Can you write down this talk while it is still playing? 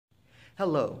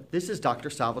Hello, this is Dr.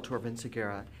 Salvatore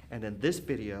Vinciguerra, and in this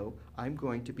video, I'm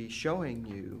going to be showing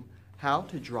you how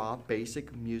to draw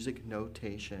basic music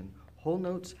notation, whole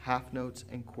notes, half notes,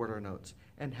 and quarter notes,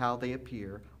 and how they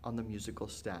appear on the musical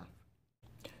staff.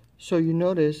 So you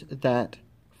notice that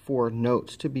for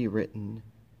notes to be written,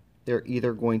 they're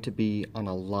either going to be on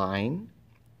a line,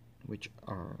 which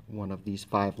are one of these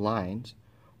 5 lines,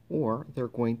 or they're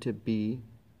going to be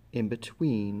in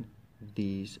between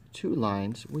these 2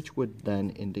 lines, which would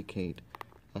then indicate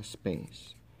a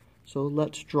space. So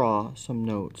let's draw some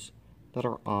notes that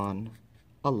are on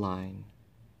a line.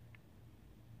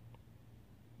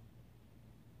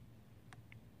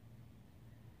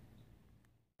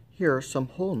 Here are some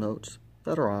whole notes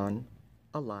that are on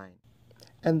a line.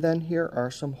 And then here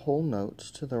are some whole notes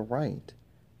to the right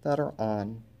that are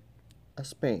on a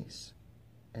space.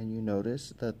 And you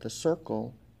notice that the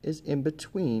circle is in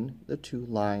between the 2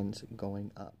 lines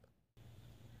going up.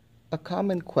 A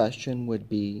common question would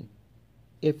be,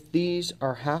 if these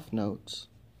are half notes,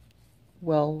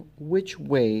 well, which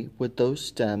way would those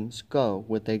stems go?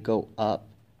 Would they go up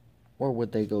or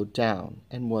would they go down?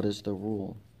 And what is the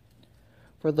rule?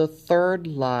 For the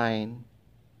 3rd line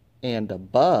and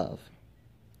above,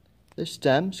 the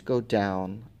stems go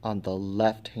down on the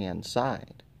left-hand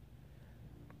side.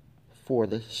 For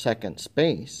the 2nd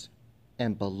space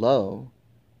and below,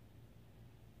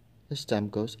 the stem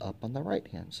goes up on the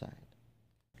right-hand side.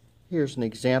 Here's an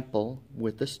example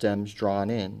with the stems drawn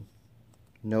in.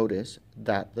 Notice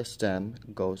that the stem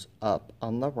goes up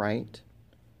on the right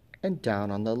and down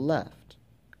on the left.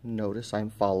 Notice I'm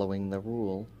following the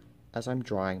rule as I'm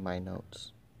drawing my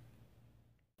notes.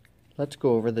 Let's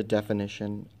go over the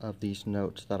definition of these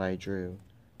notes that I drew.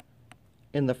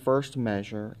 In the first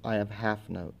measure, I have half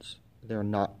notes. They're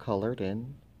not colored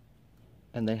in,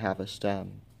 and they have a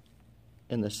stem.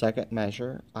 In the second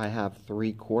measure, I have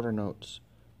 3 quarter notes.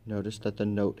 Notice that the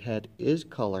note head is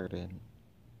colored in.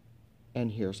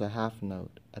 And here's a half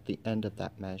note at the end of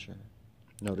that measure.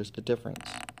 Notice the difference.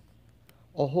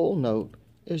 A whole note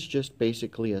is just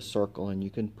basically a circle, and you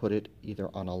can put it either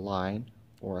on a line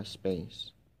or a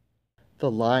space. The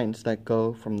lines that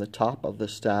go from the top of the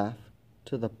staff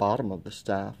to the bottom of the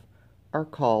staff are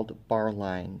called bar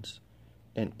lines,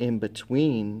 and in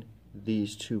between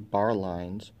these 2 bar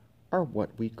lines are what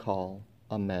we call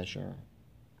a measure.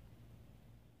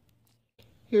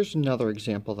 Here's another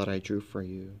example that I drew for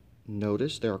you.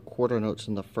 Notice there are quarter notes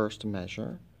in the first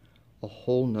measure. A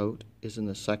whole note is in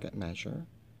the second measure.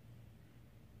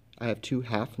 I have 2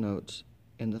 half notes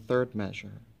in the third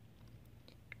measure.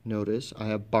 Notice I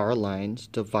have bar lines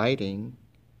dividing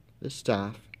the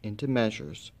staff into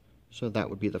measures. So that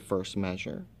would be the first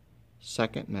measure,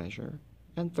 second measure,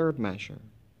 and third measure.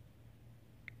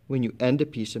 When you end a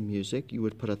piece of music, you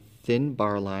would put a thin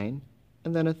bar line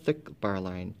and then a thick bar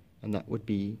line, and that would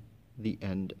be the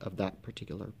end of that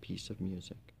particular piece of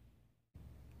music.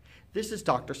 This is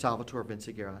Dr. Salvatore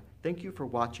Vinciguerra. Thank you for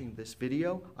watching this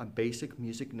video on basic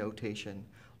music notation.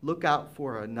 Look out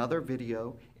for another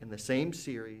video in the same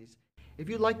series. If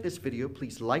you like this video,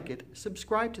 please like it,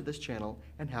 subscribe to this channel,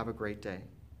 and have a great day.